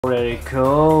Very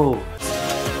cool.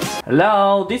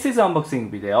 Hello, this is unboxing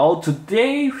video.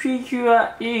 Today's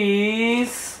figure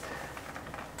is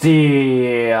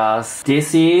this.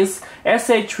 This is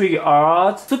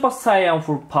S.H.FIGUARTS Super Saiyan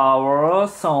Full Power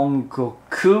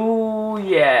Songoku.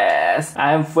 Yes,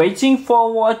 I'm waiting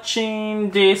for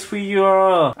watching this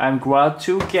figure. I'm glad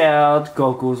to get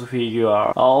Goku's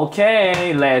figure.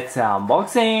 Okay, let's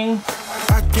unboxing.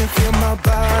 I can feel my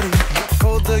body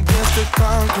cold against the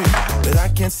concrete, but I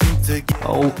can't seem to get.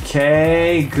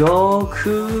 Okay,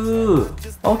 Goku.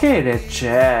 Okay, let's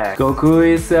check. Goku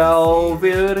is so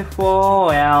beautiful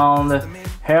and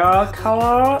hair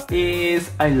color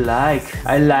is I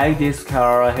like this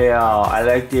color here. I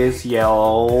like this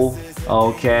yellow.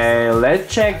 Okay,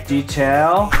 let's check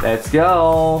detail. Let's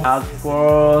go. At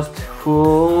first,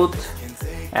 foot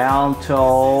and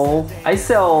toe. I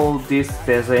saw this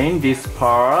design, this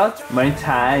part many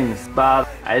times, but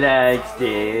I like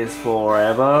this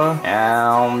forever.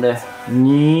 And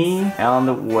knee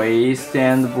and waist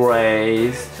and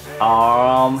waist,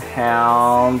 arm,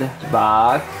 hand,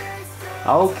 back.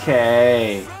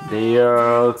 Okay, they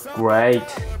are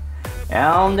great.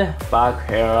 And back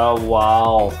hair,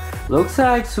 wow, looks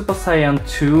like Super Saiyan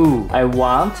 2. I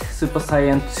want Super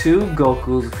Saiyan 2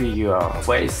 Goku's figure.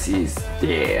 What is this?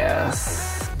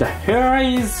 The hair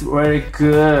is very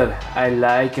good. I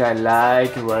like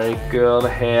very good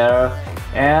hair.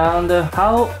 And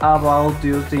how about do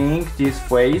you think this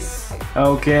face?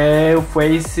 Okay,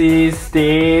 face is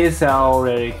this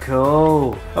already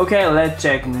cool. Okay, let's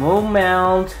check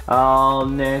movement.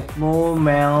 Neck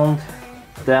movement,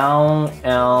 down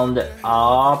and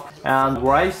up, and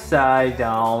right side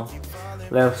down,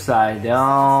 left side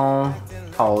down.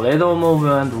 A little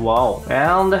movement, wow.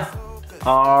 And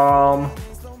arm,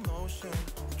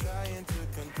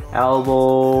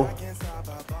 elbow,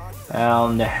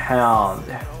 and hand,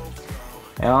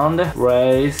 and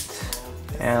wrist,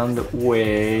 and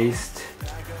waist,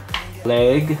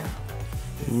 leg,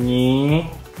 knee,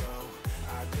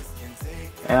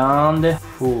 and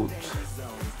foot,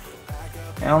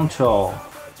 and toe.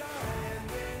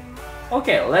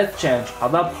 Okay, let's change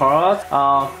other parts.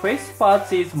 Face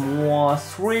parts is more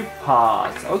 3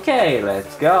 parts. Okay,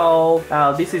 let's go.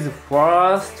 This is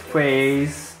first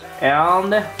face,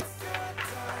 and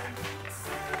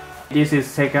this is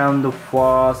second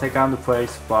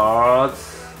face parts.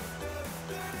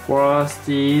 First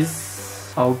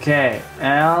is okay,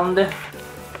 and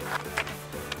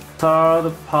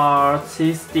third part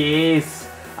is this.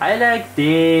 I like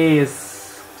this.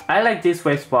 I like this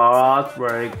face part,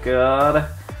 very good.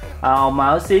 Our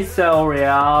mouse is so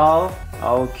real.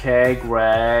 Okay,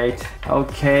 great.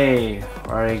 Okay,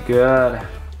 very good.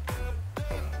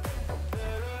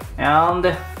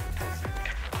 And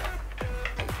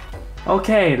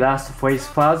okay, last face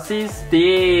part is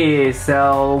this.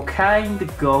 So kind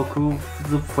Goku's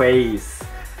face.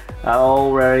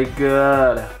 Oh, very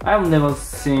good. I've never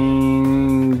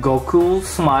seen Goku's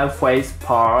smile face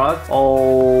part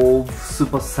of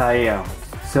Super Saiyan.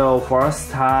 So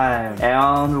first time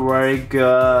and very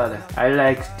good. I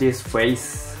like this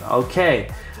face. Okay,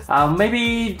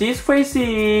 maybe this face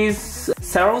is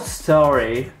Zero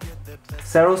Story.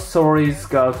 Zero Story's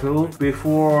Goku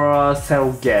before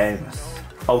Zero Games.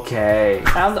 Okay,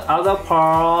 and other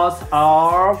parts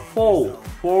are four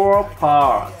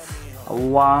parts.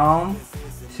 1,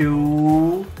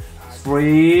 2,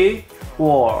 3,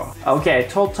 4. Okay,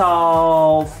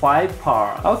 total 5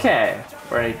 parts. Okay,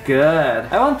 very good.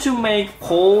 I want to make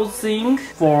posing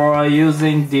for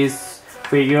using this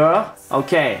figure.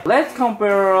 Okay, let's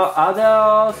compare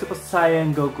other Super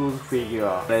Saiyan Goku's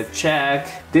figure. Let's check.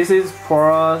 This is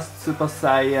first Super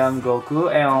Saiyan Goku,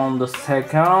 and the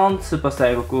second Super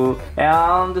Saiyan Goku,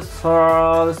 and the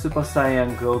third Super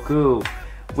Saiyan Goku.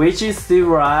 Which is the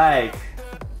right?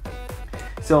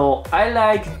 So I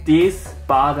like this,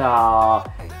 but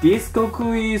this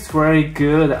Goku is very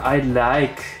good. I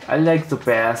like the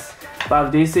best,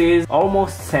 but this is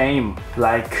almost same.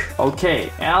 Like okay,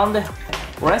 and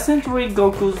recently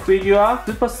Goku's figure,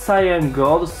 Super Saiyan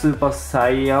Gold, Super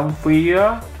Saiyan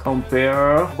figure.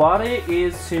 Compare body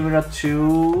is similar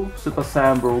to Super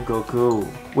Saiyan Blue Goku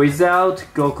without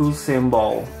Goku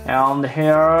symbol, and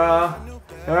hair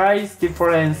is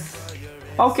difference.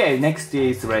 Okay, next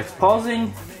is rest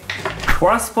posing.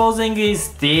 First posing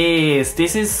is this.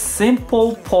 This is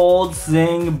simple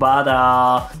posing, but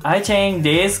I think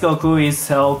this Goku is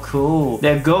so cool.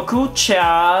 The Goku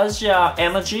charge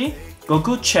energy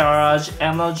Goku charge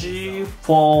energy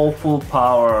for full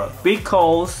power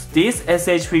because this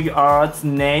S.H.FIGUARTS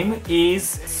name is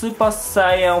Super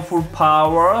Saiyan Full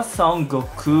Power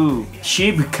Songoku.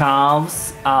 She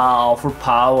becomes full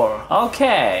power.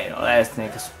 Okay, let's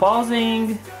next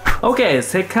posing. Okay,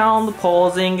 second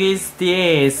posing is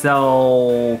this.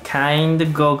 So kind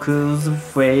Goku's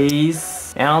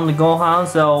face and Gohan.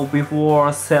 So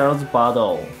before Cell's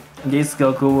battle. This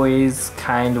Goku is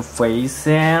kind of face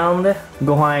and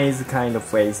Gohan is kind of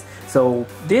face. So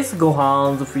this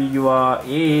Gohan's figure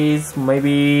is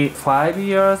maybe 5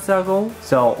 years ago.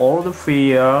 So old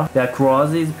figure that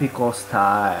crosses Piccolo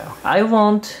style. I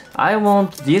want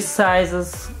this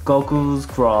size's Goku's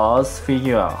cross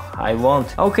figure. I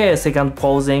want. Okay, second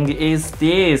posing is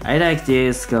this. I like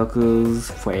this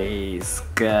Goku's face.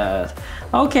 Good.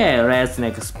 Okay, let's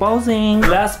next posing.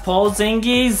 Last posing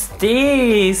is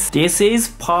this. This is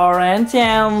parent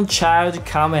and child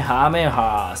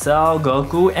Kamehameha. So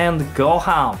Goku and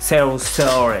Gohan. So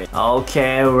sorry.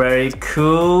 Okay, very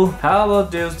cool. How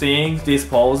about you think this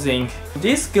posing?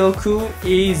 This Goku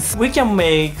is. We can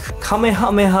make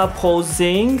Kamehameha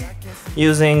posing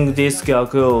using this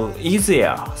Goku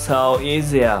easier. So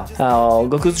easier.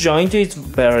 Goku's joint is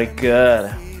very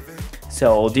good.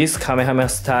 So this Kamehameha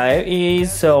style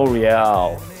is so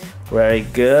real. Very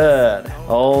good.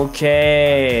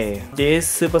 Okay. This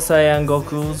Super Saiyan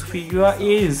Goku's figure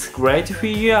is great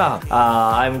figure.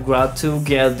 I'm glad to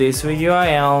get this figure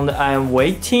and I'm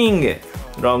waiting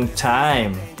long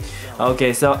time.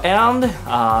 Okay, so and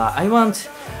I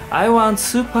want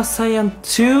Super Saiyan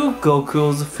 2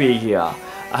 Goku's figure.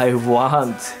 I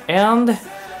want and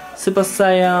Super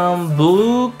Saiyan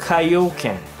Blue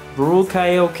Kaioken. Blue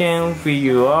Kaioken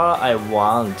figure I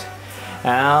want.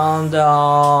 And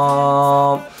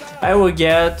I will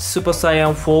get Super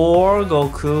Saiyan 4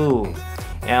 Goku.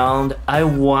 And I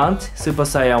want Super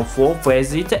Saiyan 4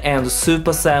 VEGETA and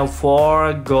Super Saiyan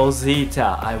 4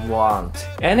 Gogeta. I want.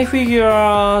 Any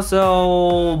figure,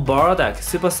 so Bardock,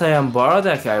 Super Saiyan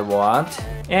Bardock I want.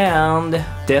 And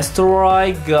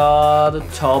Destroy God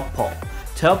Toppo.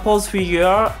 Toppo's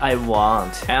figure I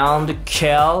want. And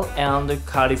Kel and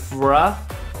KEFLA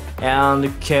and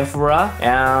KEFLA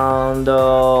and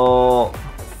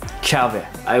Cabe.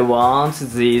 I want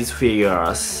these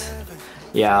figures.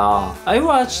 Yeah, I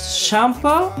watched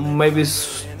Champa maybe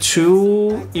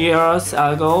 2 years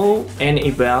ago in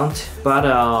event, but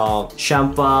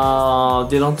Champa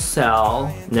didn't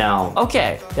sell now.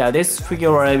 Okay, yeah, this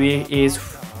figure review is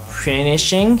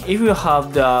finishing. If you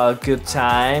have the good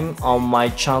time on my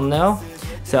channel,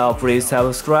 so please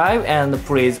subscribe and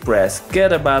please press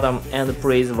get button and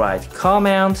please write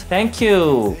comment. Thank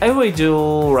you. I will do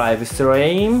live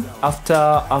stream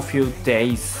after a few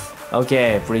days.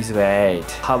 Okay, please wait.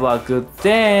 Have a good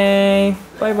day.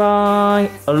 Bye bye.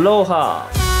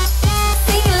 Aloha.